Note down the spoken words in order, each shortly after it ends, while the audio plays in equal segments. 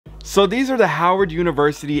So these are the Howard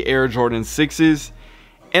University Air Jordan 6s,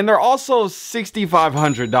 and they're also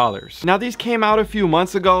 $6,500. Now these came out a few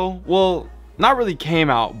months ago. Well, not really came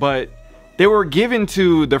out, but they were given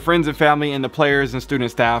to the friends and family and the players and student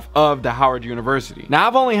staff of the Howard University. Now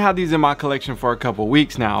I've only had these in my collection for a couple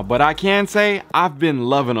weeks now, but I can say I've been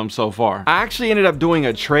loving them so far. I actually ended up doing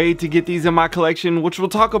a trade to get these in my collection, which we'll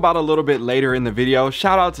talk about a little bit later in the video.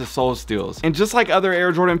 Shout out to Soul Steals. And just like other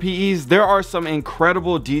Air Jordan PEs, there are some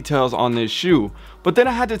incredible details on this shoe, but then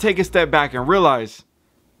I had to take a step back and realize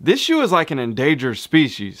this shoe is like an endangered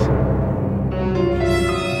species.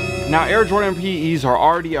 Now Air Jordan PEs are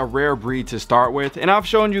already a rare breed to start with, and I've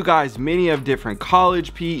shown you guys many of different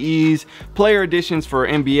college PEs, player editions for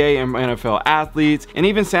NBA and NFL athletes, and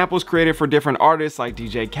even samples created for different artists like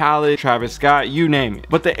DJ Khaled, Travis Scott, you name it.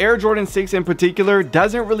 But the Air Jordan 6 in particular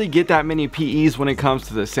doesn't really get that many PEs when it comes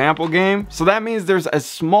to the sample game, so that means there's a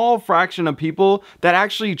small fraction of people that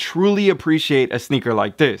actually truly appreciate a sneaker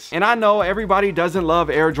like this. And I know everybody doesn't love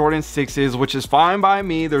Air Jordan 6s, which is fine by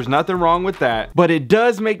me, there's nothing wrong with that, but it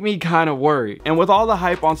does make me kind of worried. And with all the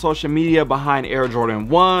hype on social media behind Air Jordan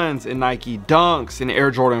 1s and Nike Dunks and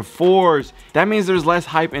Air Jordan 4s, that means there's less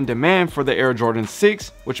hype and demand for the Air Jordan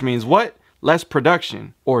 6, which means what? Less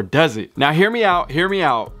production. Or does it? Now hear me out, hear me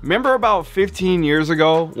out. Remember about 15 years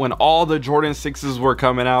ago when all the Jordan 6s were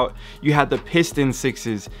coming out? You had the Piston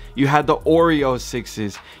 6s, you had the Oreo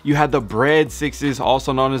 6s, you had the Bread 6s,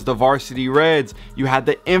 also known as the Varsity Reds, you had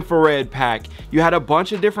the Infrared Pack, you had a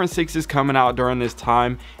bunch of different 6s coming out during this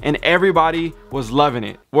time, and everybody was loving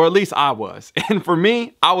it. Or at least I was. And for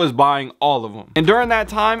me, I was buying all of them. And during that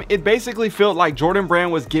time, it basically felt like Jordan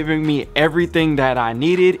Brand was giving me everything that I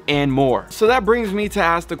needed and more. So that brings me to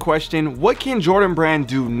ask the question, what can Jordan Brand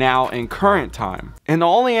do now in current time? And the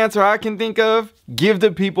only answer I can think of, give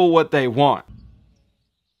the people what they want.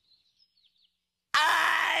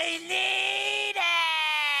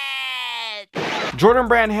 Jordan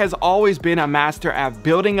Brand has always been a master at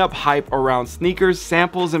building up hype around sneakers,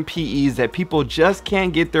 samples, and PEs that people just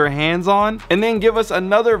can't get their hands on, and then give us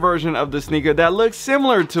another version of the sneaker that looks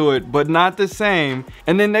similar to it, but not the same.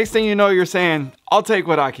 And then next thing you know, you're saying, I'll take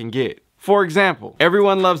what I can get. For example,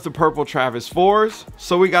 everyone loves the purple Travis 4s,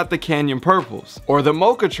 so we got the Canyon Purples. Or the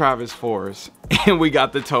Mocha Travis 4s, and we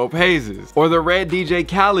got the Taupe Hazes. Or the red DJ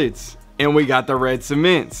Khaled's, and we got the red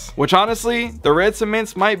cements, which honestly, the red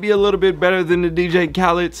cements might be a little bit better than the DJ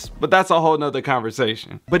Khaled's, but that's a whole nother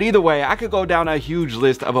conversation. But either way, I could go down a huge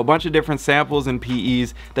list of a bunch of different samples and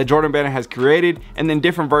PEs that Jordan Brand has created, and then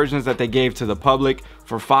different versions that they gave to the public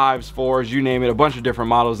for 5s, 4s, you name it, a bunch of different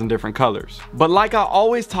models and different colors. But like I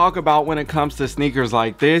always talk about when it comes to sneakers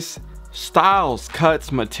like this, styles,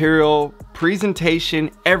 cuts, material, presentation,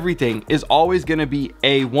 everything is always going to be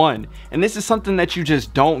A1, and this is something that you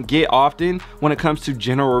just don't get often when it comes to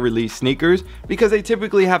general release sneakers, because they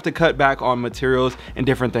typically have to cut back on materials and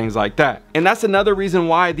different things like that. And that's another reason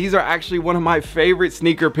why these are actually one of my favorite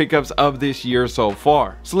sneaker pickups of this year so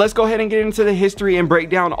far. So let's go ahead and get into the history and break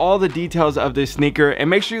down all the details of this sneaker, and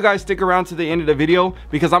make sure you guys stick around to the end of the video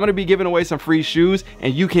because I'm going to be giving away some free shoes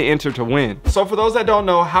and you can enter to win. So for those that don't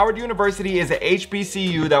know, Howard University is an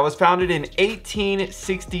HBCU that was founded in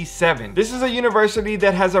 1867. This is a university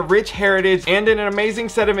that has a rich heritage and an amazing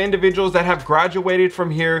set of individuals that have graduated from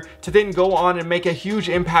here to then go on and make a huge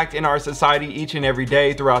impact in our society each and every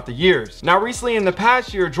day throughout the years. Now recently in the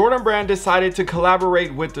past year, Jordan Brand decided to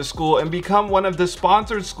collaborate with the school and become one of the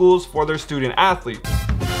sponsored schools for their student athletes.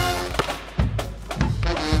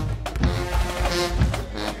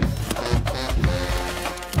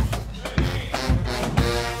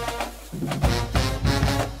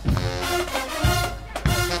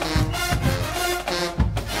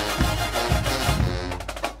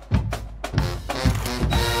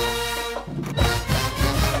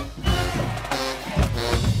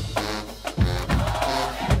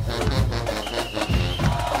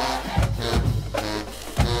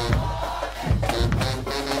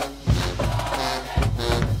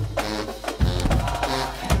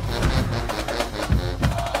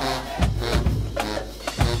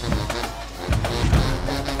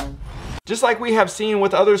 Just like we have seen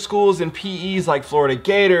with other schools and PEs like Florida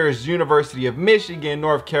Gators, University of Michigan,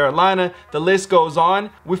 North Carolina, the list goes on,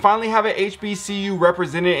 we finally have an HBCU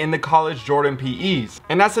represented in the college Jordan PEs.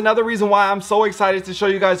 And that's another reason why I'm so excited to show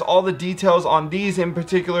you guys all the details on these in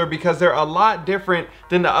particular, because they're a lot different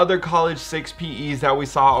than the other college 6 PEs that we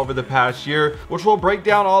saw over the past year, which will break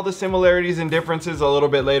down all the similarities and differences a little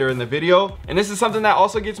bit later in the video. And this is something that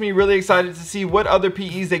also gets me really excited to see what other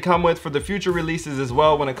PEs they come with for the future releases as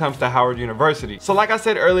well when it comes to Howard University. So like I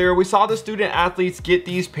said earlier, we saw the student athletes get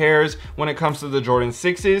these pairs when it comes to the Jordan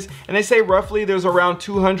 6s, and they say roughly there's around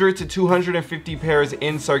 200 to 250 pairs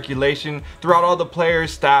in circulation throughout all the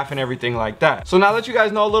players, staff, and everything like that. So now that you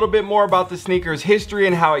guys know a little bit more about the sneakers history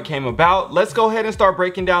and how it came about, let's go ahead and start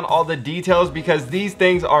breaking down all the details because these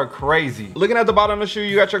things are crazy. Looking at the bottom of the shoe,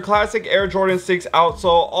 you got your classic Air Jordan 6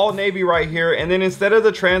 outsole, all navy right here, and then instead of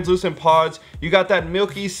the translucent pods, you got that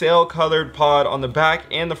milky sail colored pod on the back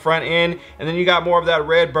and the front end, and then you got more of that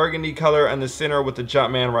red burgundy color in the center with the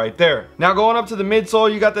Jumpman right there. Now going up to the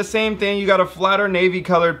midsole, you got the same thing. You got a flatter navy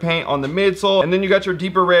colored paint on the midsole, and then you got your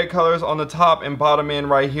deeper red colors on the top and bottom end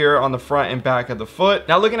right here on the front and back of the foot.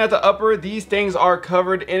 Now looking at the upper, these things are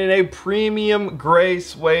covered in a premium gray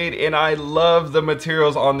suede, and I love the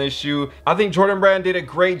materials on this shoe. I think Jordan Brand did a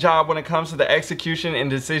great job when it comes to the execution and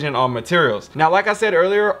decision on materials. Now like I said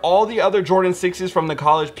earlier, all the other Jordan 6s from the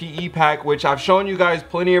college PE pack, which I've shown you guys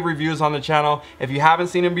plenty of reviews on the channel. If you haven't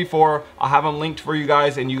seen them before, I'll have them linked for you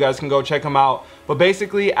guys and you guys can go check them out. But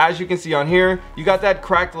basically, as you can see on here, you got that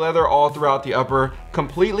cracked leather all throughout the upper.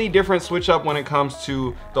 Completely different switch up when it comes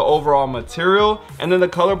to the overall material. And then the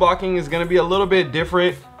color blocking is going to be a little bit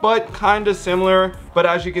different, but kind of similar. But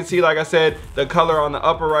as you can see, like I said, the color on the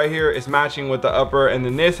upper right here is matching with the upper, and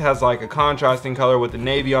then this has like a contrasting color with the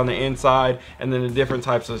navy on the inside, and then the different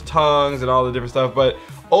types of tongues and all the different stuff. But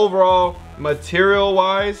overall, material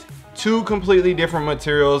wise, two completely different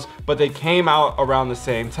materials, but they came out around the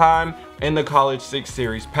same time in the College 6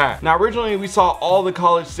 series pack. Now originally we saw all the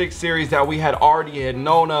College 6 series that we had already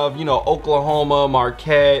known of, you know, Oklahoma,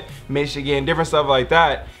 Marquette, Michigan, different stuff like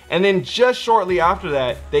that. And then just shortly after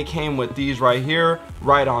that, they came with these right here,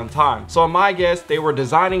 right on time. So in my guess, they were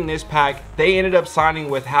designing this pack. They ended up signing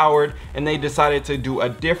with Howard, and they decided to do a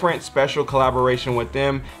different special collaboration with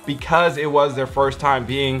them because it was their first time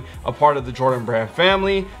being a part of the Jordan Brand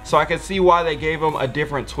family. So I could see why they gave them a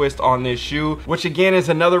different twist on this shoe, which again is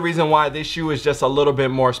another reason why this shoe is just a little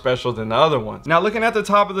bit more special than the other ones. Now looking at the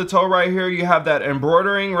top of the toe right here, you have that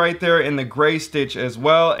embroidering right there in the gray stitch as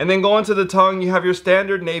well. And then going to the tongue, you have your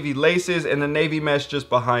standard navy laces and the navy mesh just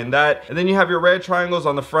behind that, and then you have your red triangles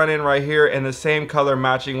on the front end right here and the same color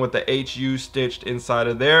matching with the HU stitched inside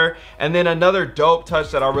of there. And then another dope touch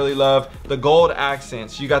that I really love, the gold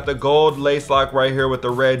accents. You got the gold lace lock right here with the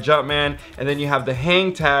red Jumpman, and then you have the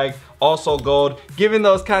hang tag also gold, giving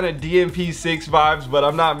those kind of DMP6 vibes, but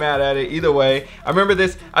I'm not mad at it either way. I remember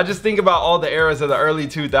this, I just think about all the eras of the early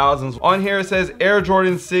 2000s. On here it says Air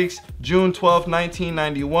Jordan 6, June 12,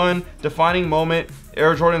 1991, defining moment,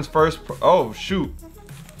 Air Jordan's first, oh shoot.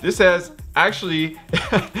 This says, actually,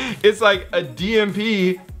 it's like a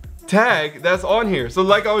DMP tag that's on here. So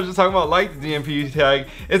like I was just talking about, like the DMP tag,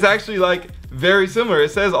 it's actually like very similar.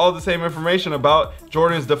 It says all the same information about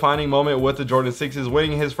Jordan's defining moment with the Jordan 6s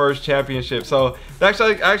winning his first championship. So that's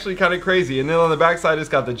actually kind of crazy. And then on the back side, it's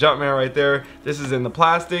got the Jumpman right there. This is in the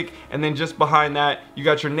plastic. And then just behind that, you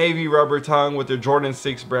got your navy rubber tongue with the Jordan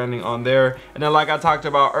 6 branding on there. And then like I talked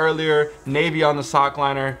about earlier, navy on the sock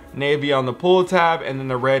liner, navy on the pull tab, and then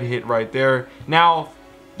the red hit right there. Now,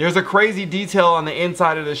 there's a crazy detail on the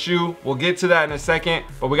inside of the shoe. We'll get to that in a second,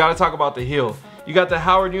 but we got to talk about the heel. You got the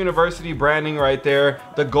Howard University branding right there,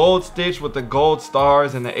 the gold stitch with the gold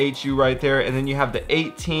stars and the HU right there, and then you have the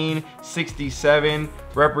 1867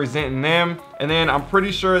 representing them, and then I'm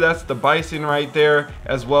pretty sure that's the Bison right there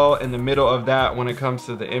as well in the middle of that when it comes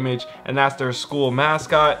to the image, and that's their school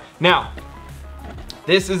mascot. Now,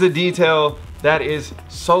 this is a detail that is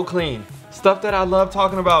so clean. Stuff that I love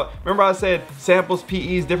talking about. Remember I said samples,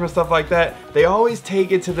 PEs, different stuff like that? They always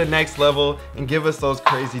take it to the next level and give us those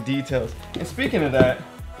crazy details. And speaking of that,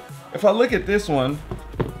 if I look at this one,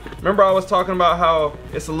 remember I was talking about how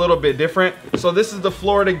it's a little bit different? So this is the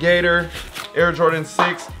Florida Gator Air Jordan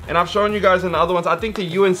 6, and I've shown you guys in the other ones. I think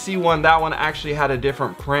the UNC one, that one actually had a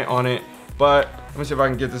different print on it, but let me see if I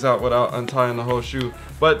can get this out without untying the whole shoe.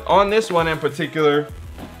 But on this one in particular,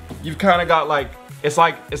 you've kind of got like, it's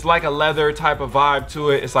like a leather type of vibe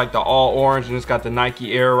to it. It's like the all orange, and it's got the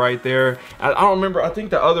Nike Air right there. I don't remember, I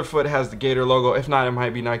think the other foot has the Gator logo. If not, it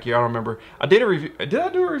might be Niki, I don't remember. I did a review, did I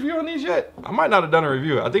do a review on these yet? I might not have done a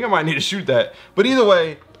review. I think I might need to shoot that. But either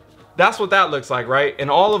way, that's what that looks like, right?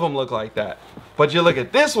 And all of them look like that. But you look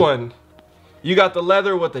at this one, you got the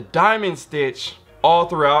leather with the diamond stitch all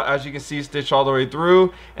throughout, as you can see, stitched all the way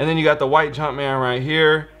through. And then you got the white Jumpman right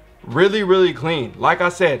here. Really, really clean. Like I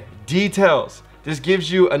said, details. This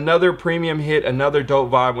gives you another premium hit, another dope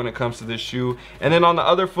vibe when it comes to this shoe. And then on the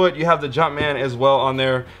other foot, you have the Jumpman as well on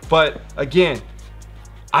there. But again,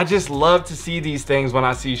 I just love to see these things when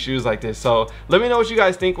I see shoes like this. So let me know what you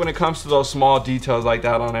guys think when it comes to those small details like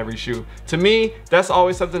that on every shoe. To me, that's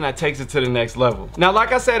always something that takes it to the next level. Now,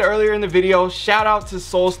 like I said earlier in the video, shout out to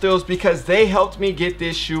Sole Steals because they helped me get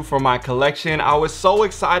this shoe for my collection. I was so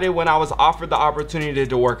excited when I was offered the opportunity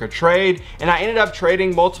to work a trade, and I ended up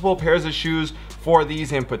trading multiple pairs of shoes for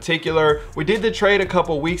these in particular. We did the trade a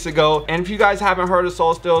couple weeks ago, and if you guys haven't heard of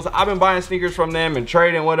Sole Steals, I've been buying sneakers from them and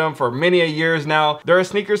trading with them for many a years now. They're a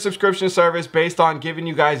sneaker subscription service based on giving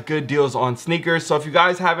you guys good deals on sneakers. So if you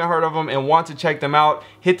guys haven't heard of them and want to check them out,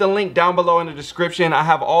 hit the link down below in the description. I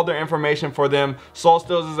have all their information for them. Sole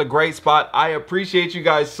Steals is a great spot. I appreciate you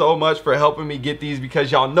guys so much for helping me get these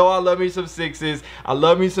because y'all know I love me some 6s, I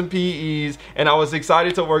love me some PEs, and I was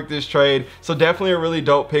excited to work this trade. So definitely a really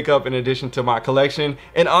dope pickup in addition to my collection,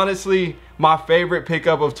 and honestly my favorite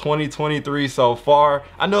pickup of 2023 so far.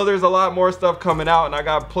 I know there's a lot more stuff coming out, and I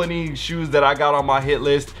got plenty of shoes that I got on my hit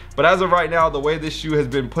list, but as of right now, the way this shoe has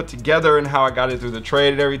been put together and how I got it through the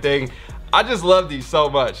trade and everything, I just love these so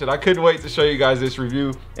much, and I couldn't wait to show you guys this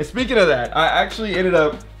review. And speaking of that, I actually ended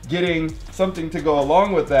up getting something to go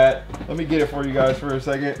along with that. Let me get it for you guys for a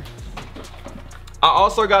second. I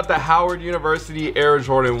also got the Howard University Air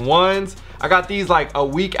Jordan 1s. I got these like a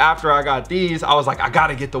week after I got these. I was like, I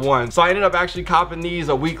gotta get the ones. So I ended up actually copping these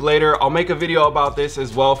a week later. I'll make a video about this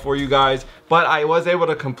as well for you guys, but I was able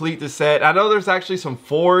to complete the set. I know there's actually some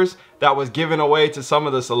 4s that was given away to some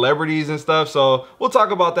of the celebrities and stuff, so we'll talk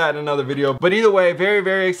about that in another video. But either way, very,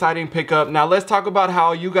 very exciting pickup. Now let's talk about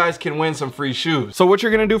how you guys can win some free shoes. So what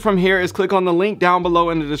you're gonna do from here is click on the link down below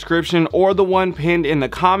in the description or the one pinned in the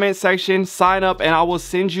comment section, sign up, and I will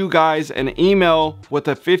send you guys an email with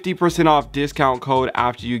a 50% off discount code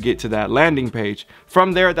after you get to that landing page.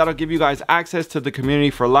 From there, that'll give you guys access to the community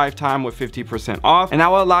for lifetime with 50% off, and that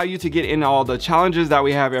will allow you to get in all the challenges that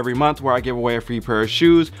we have every month where I give away a free pair of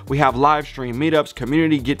shoes. We have live stream meetups,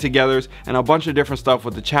 community get-togethers, and a bunch of different stuff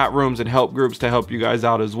with the chat rooms and help groups to help you guys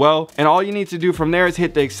out as well. And all you need to do from there is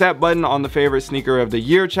hit the accept button on the favorite sneaker of the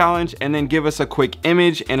year challenge, and then give us a quick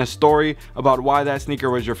image and a story about why that sneaker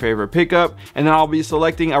was your favorite pickup, and then I'll be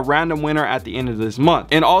selecting a random winner at the end of this month.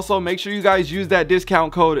 And also make sure you guys use that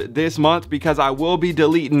discount code this month because I will be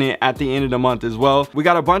deleting it at the end of the month as well. We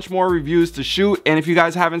got a bunch more reviews to shoot, and if you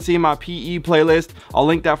guys haven't seen my PE playlist, I'll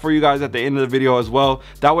link that for you guys at the end of the video as well.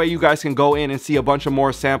 That way you guys can go in and see a bunch of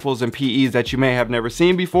more samples and PEs that you may have never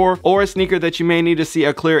seen before, or a sneaker that you may need to see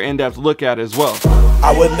a clear in-depth look at as well.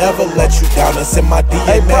 I would never let you down, it's in my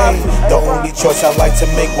DNA. The only choice I like to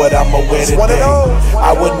make what I'ma wear today.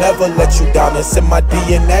 I would never let you down, it's in my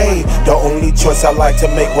DNA. The only choice I like to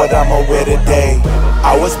make what I'ma wear today.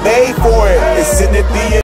 I was made for it, it's in the DNA.